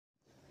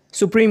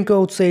Supreme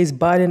Court says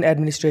Biden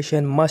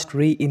administration must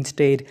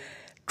reinstate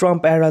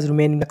Trump-era's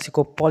remain in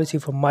Mexico policy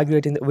for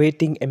migrating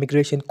awaiting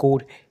immigration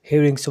court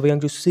hearings. So we're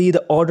going to see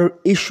the order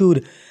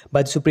issued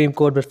by the Supreme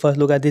Court. But first,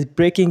 look at this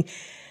breaking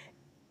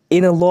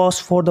in a loss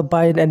for the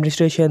Biden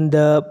administration.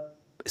 The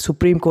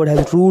Supreme Court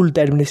has ruled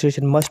the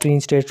administration must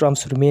reinstate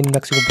Trump's remain in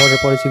Mexico border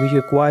policy, which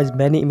requires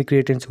many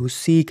immigrants who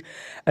seek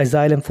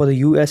asylum for the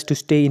U.S. to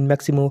stay in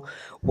Mexico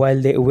while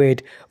they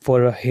wait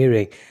for a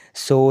hearing.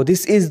 So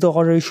this is the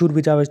order issued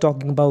which I was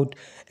talking about,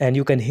 and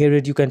you can hear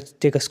it. You can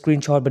take a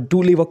screenshot, but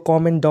do leave a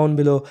comment down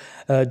below.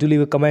 Do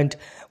leave a comment.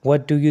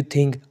 What do you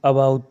think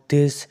about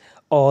this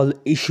all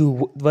issue?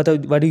 What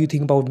do you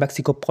think about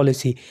Mexico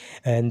policy?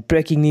 And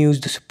breaking news: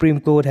 the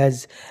Supreme Court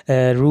has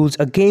rules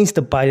against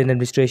the Biden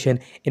administration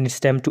in its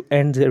attempt to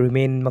end the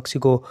Remain in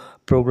Mexico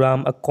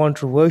program, a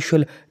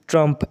controversial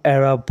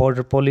Trump-era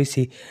border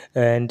policy,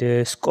 and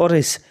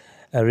Scotus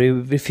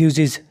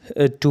refuses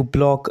to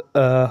block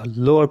a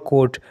lower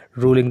court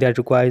ruling that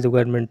requires the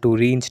government to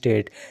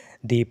reinstate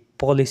the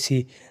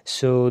policy.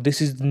 So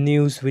this is the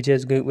news which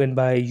has given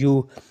by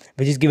you,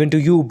 which is given to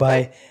you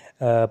by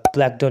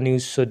Black Dot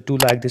News. So do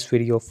like this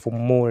video for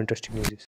more interesting news.